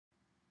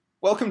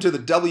Welcome to the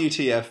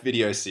WTF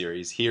video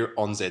series here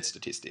on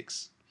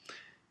zedstatistics.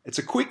 It's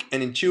a quick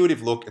and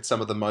intuitive look at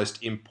some of the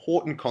most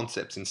important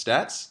concepts in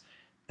stats,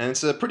 and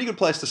it's a pretty good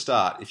place to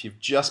start if you've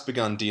just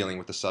begun dealing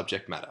with the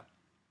subject matter.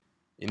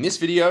 In this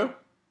video,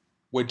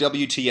 we're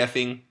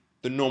WTFing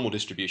the normal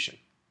distribution.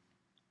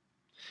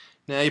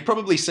 Now, you've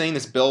probably seen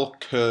this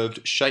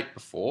bell-curved shape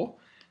before,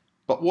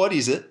 but what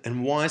is it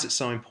and why is it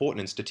so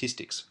important in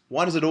statistics?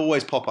 Why does it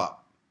always pop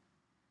up?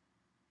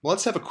 Well,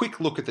 let's have a quick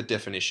look at the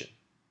definition.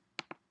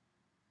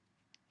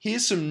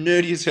 Here's some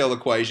nerdy as hell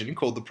equation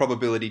called the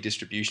probability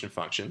distribution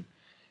function,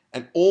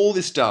 and all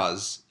this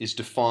does is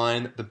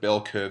define the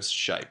bell curve's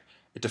shape.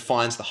 It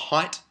defines the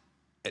height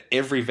at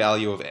every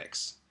value of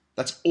x.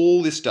 That's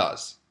all this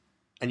does,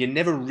 and you're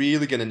never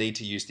really going to need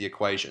to use the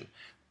equation.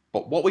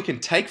 But what we can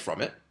take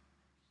from it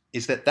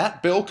is that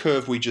that bell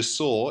curve we just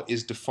saw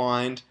is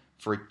defined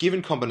for a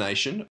given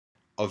combination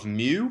of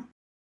mu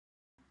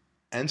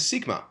and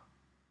sigma.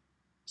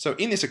 So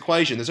in this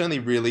equation, there's only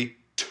really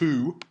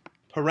two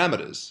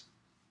parameters.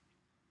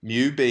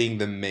 Mu being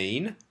the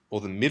mean, or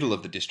the middle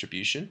of the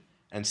distribution,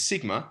 and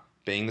sigma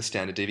being the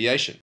standard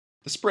deviation,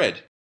 the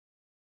spread.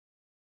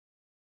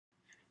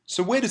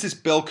 So where does this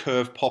bell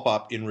curve pop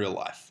up in real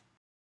life?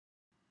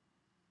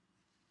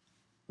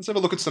 Let's have a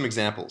look at some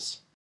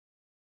examples.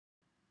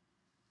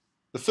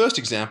 The first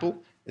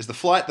example is the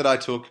flight that I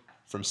took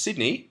from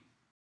Sydney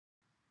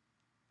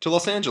to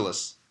Los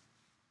Angeles.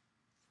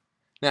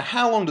 Now,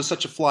 how long does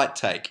such a flight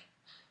take?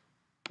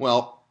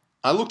 Well,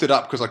 I looked it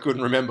up because I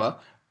couldn't remember,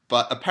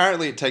 but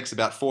apparently it takes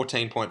about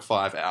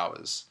 14.5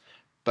 hours.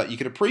 But you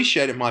can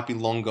appreciate it might be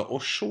longer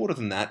or shorter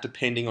than that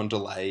depending on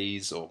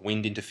delays or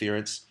wind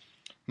interference.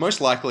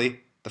 Most likely,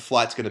 the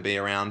flight's going to be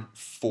around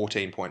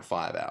 14.5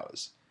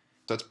 hours.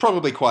 So it's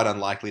probably quite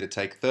unlikely to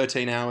take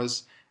 13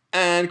 hours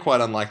and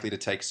quite unlikely to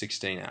take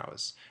 16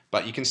 hours.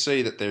 But you can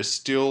see that there's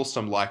still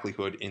some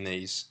likelihood in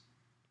these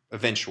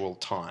eventual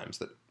times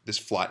that this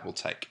flight will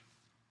take.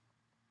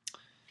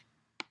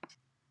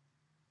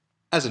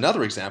 As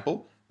another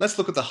example, let's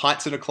look at the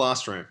heights in a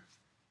classroom.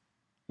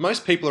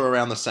 Most people are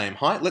around the same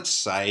height, let's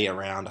say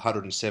around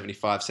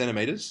 175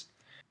 centimeters,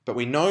 but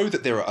we know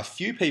that there are a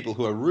few people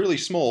who are really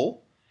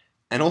small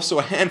and also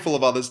a handful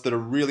of others that are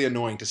really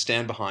annoying to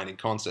stand behind in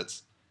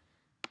concerts.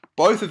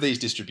 Both of these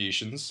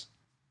distributions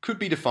could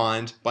be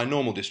defined by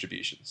normal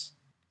distributions.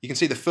 You can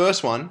see the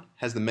first one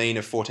has the mean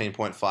of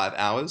 14.5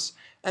 hours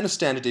and a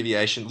standard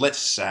deviation, let's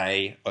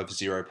say, of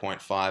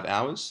 0.5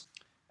 hours.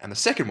 And the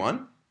second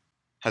one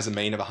has a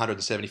mean of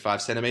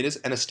 175 centimeters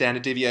and a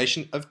standard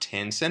deviation of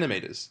 10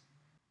 centimeters.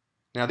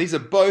 Now, these are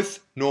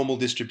both normal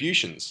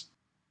distributions.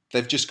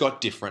 They've just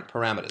got different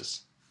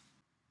parameters.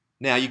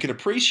 Now, you can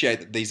appreciate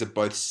that these are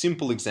both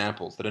simple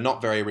examples that are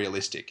not very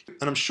realistic.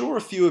 And I'm sure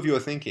a few of you are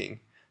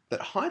thinking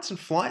that heights and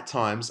flight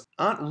times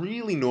aren't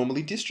really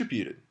normally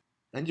distributed.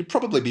 And you'd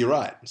probably be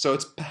right. So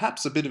it's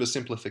perhaps a bit of a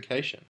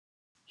simplification.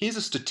 Here's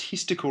a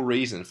statistical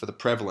reason for the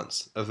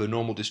prevalence of the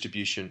normal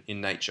distribution in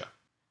nature.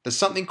 There's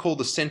something called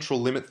the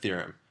central limit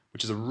theorem,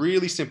 which is a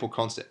really simple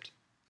concept.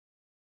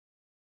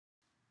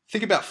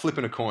 Think about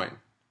flipping a coin.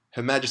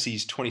 Her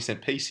Majesty's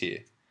 20-cent piece here.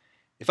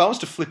 If I was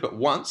to flip it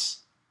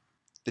once,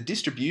 the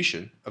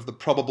distribution of the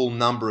probable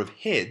number of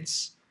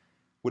heads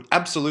would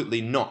absolutely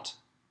not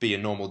be a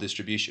normal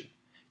distribution.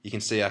 You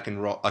can see I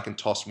can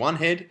toss one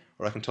head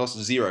or I can toss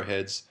 0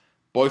 heads,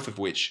 both of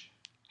which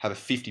have a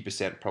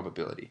 50%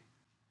 probability.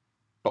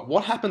 But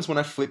what happens when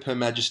I flip Her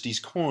Majesty's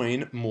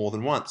coin more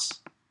than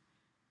once?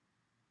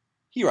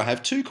 Here I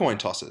have 2 coin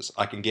tosses.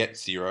 I can get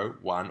 0,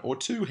 1, or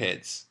 2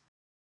 heads.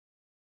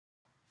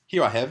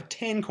 Here I have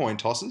 10 coin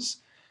tosses.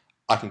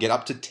 I can get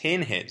up to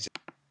 10 heads.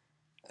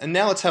 And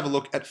now let's have a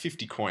look at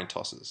 50 coin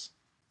tosses.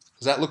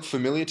 Does that look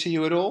familiar to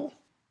you at all?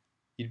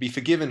 You'd be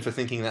forgiven for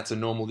thinking that's a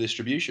normal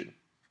distribution.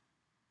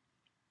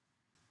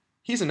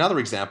 Here's another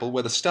example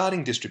where the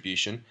starting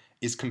distribution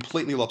is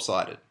completely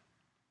lopsided.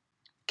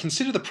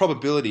 Consider the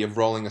probability of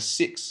rolling a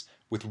 6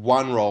 with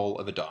one roll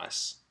of a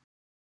dice.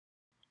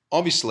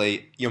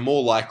 Obviously, you're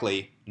more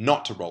likely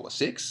not to roll a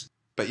 6,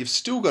 but you've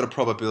still got a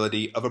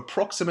probability of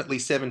approximately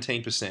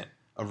 17%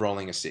 of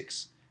rolling a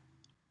 6.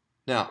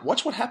 Now,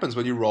 watch what happens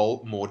when you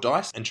roll more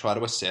dice and try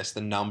to assess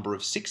the number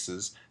of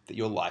 6s that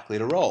you're likely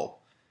to roll.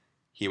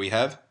 Here we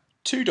have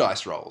 2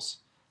 dice rolls.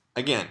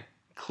 Again,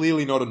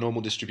 clearly not a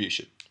normal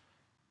distribution.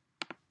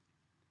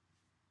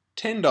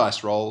 10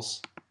 dice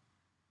rolls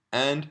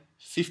and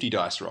 50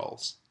 dice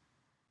rolls.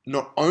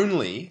 Not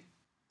only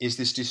is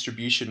this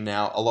distribution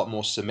now a lot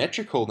more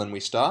symmetrical than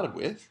we started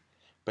with,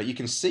 but you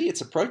can see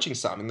it's approaching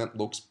something that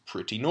looks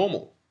pretty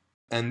normal.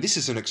 And this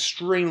is an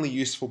extremely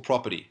useful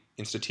property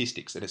in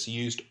statistics, and it's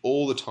used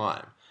all the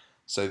time.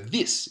 So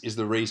this is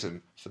the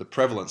reason for the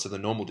prevalence of the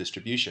normal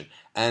distribution.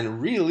 And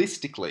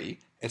realistically,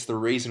 it's the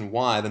reason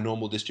why the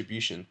normal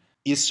distribution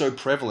is so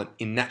prevalent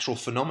in natural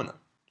phenomena,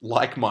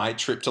 like my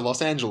trip to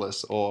Los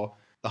Angeles or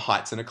the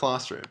heights in a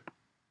classroom.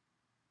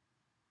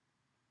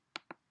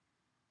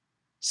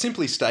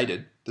 Simply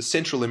stated, the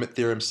central limit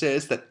theorem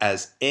says that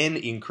as n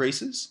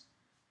increases,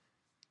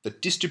 the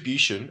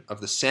distribution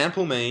of the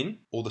sample mean,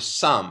 or the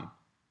sum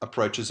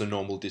approaches a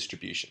normal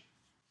distribution.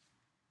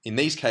 In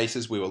these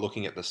cases, we were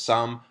looking at the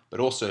sum, but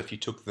also if you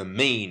took the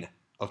mean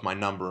of my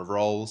number of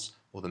rolls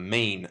or the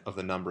mean of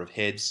the number of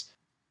heads,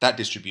 that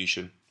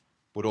distribution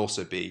would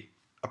also be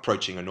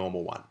approaching a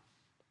normal one.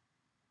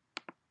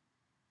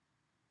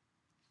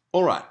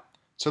 All right,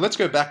 so let's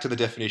go back to the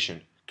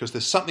definition because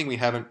there's something we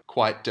haven't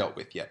quite dealt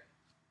with yet.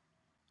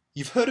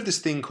 You've heard of this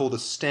thing called a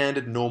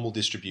standard normal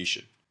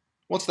distribution.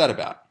 What's that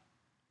about?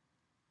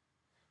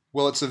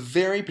 Well, it's a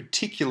very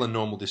particular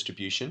normal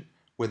distribution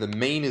where the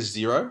mean is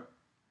 0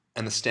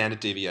 and the standard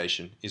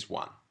deviation is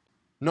 1.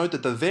 Note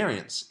that the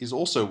variance is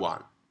also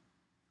 1.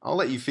 I'll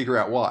let you figure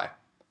out why.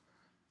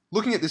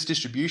 Looking at this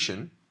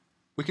distribution,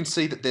 we can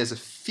see that there's a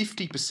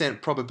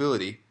 50%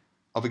 probability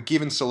of a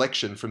given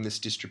selection from this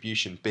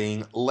distribution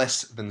being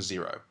less than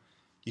 0.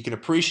 You can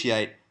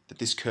appreciate that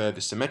this curve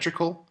is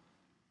symmetrical,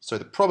 so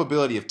the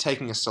probability of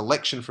taking a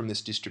selection from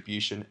this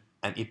distribution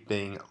and it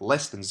being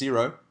less than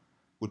 0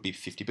 would be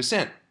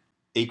 50%.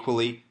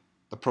 Equally,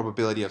 the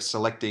probability of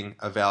selecting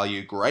a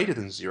value greater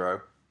than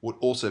 0 would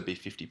also be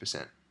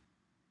 50%.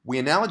 We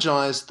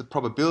analogize the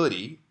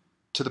probability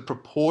to the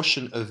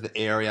proportion of the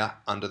area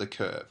under the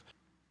curve.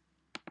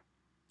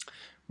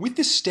 With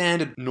this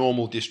standard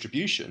normal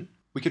distribution,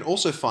 we can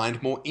also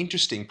find more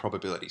interesting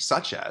probabilities,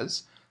 such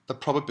as the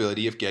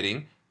probability of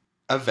getting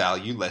a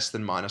value less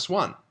than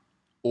 -1,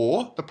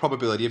 or the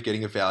probability of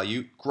getting a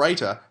value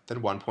greater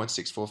than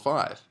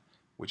 1.645,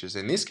 which is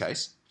in this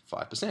case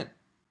 5%.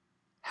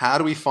 How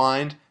do we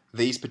find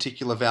these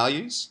particular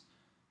values?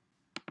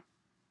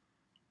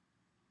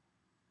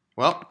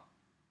 Well,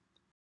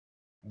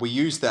 we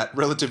use that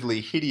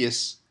relatively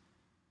hideous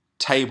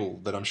table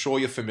that I'm sure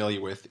you're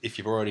familiar with if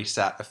you've already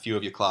sat a few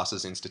of your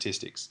classes in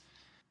statistics.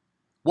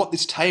 What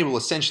this table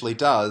essentially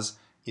does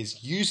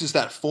is uses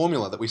that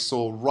formula that we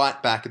saw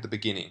right back at the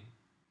beginning,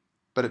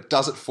 but it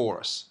does it for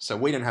us, so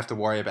we don't have to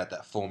worry about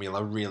that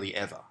formula really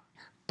ever.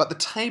 But the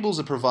tables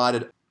are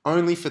provided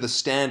only for the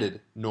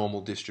standard normal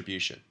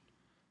distribution,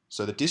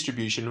 so the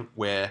distribution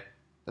where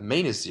the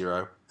mean is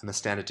 0 and the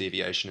standard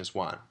deviation is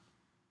 1.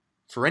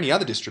 For any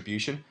other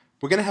distribution,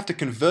 we're going to have to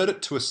convert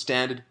it to a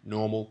standard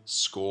normal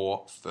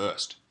score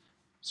first.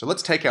 So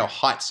let's take our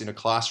heights in a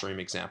classroom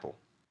example.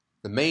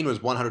 The mean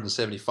was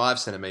 175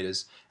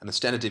 centimeters and the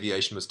standard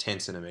deviation was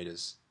 10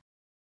 centimeters.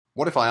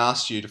 What if I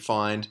asked you to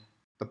find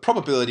the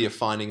probability of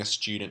finding a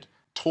student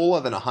taller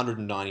than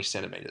 190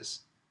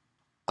 centimeters?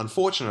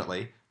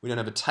 Unfortunately, we don't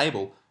have a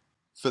table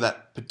for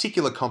that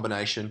particular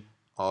combination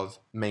of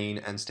mean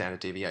and standard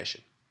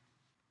deviation.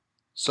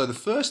 So the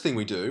first thing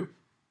we do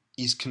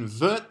is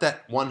convert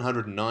that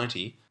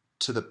 190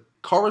 to the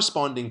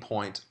corresponding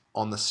point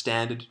on the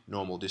standard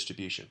normal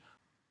distribution.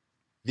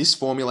 This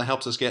formula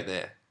helps us get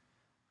there.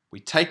 We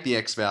take the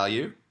x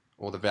value,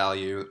 or the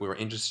value that we were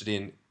interested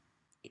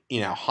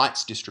in our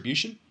heights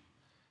distribution,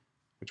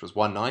 which was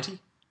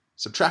 190,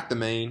 subtract the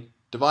mean,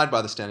 divide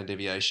by the standard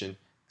deviation,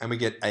 and we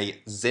get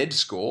a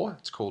z-score,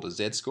 it's called a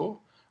z-score,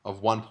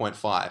 of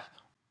 1.5.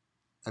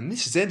 And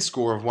this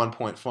z-score of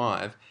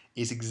 1.5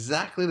 is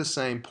exactly the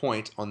same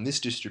point on this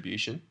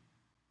distribution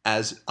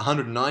as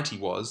 190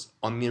 was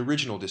on the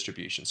original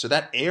distribution. So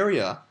that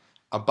area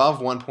above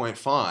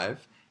 1.5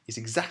 is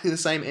exactly the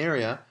same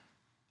area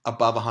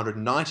above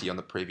 190 on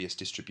the previous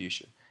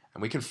distribution.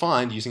 And we can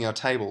find, using our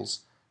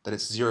tables, that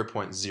it's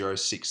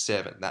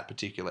 0.067, that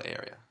particular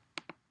area.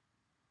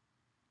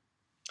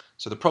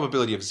 So the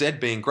probability of z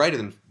being greater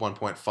than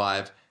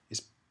 1.5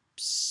 is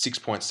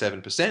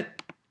 6.7%.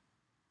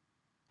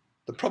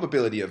 The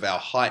probability of our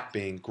height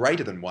being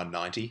greater than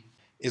 190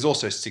 is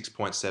also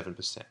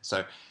 6.7%.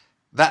 So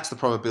that's the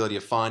probability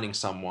of finding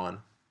someone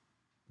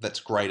that's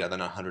greater than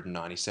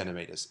 190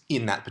 centimeters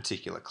in that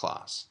particular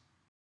class.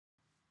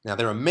 Now,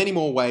 there are many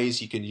more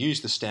ways you can use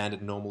the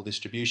standard normal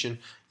distribution.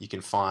 You can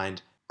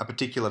find a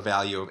particular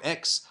value of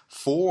x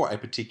for a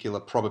particular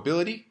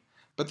probability,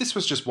 but this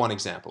was just one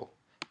example.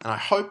 And I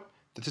hope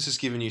that this has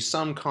given you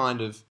some kind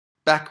of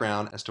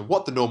background as to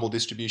what the normal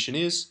distribution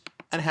is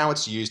and how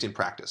it's used in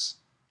practice.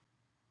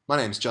 My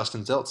name is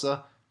Justin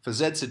Zeltzer for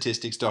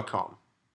zedstatistics.com.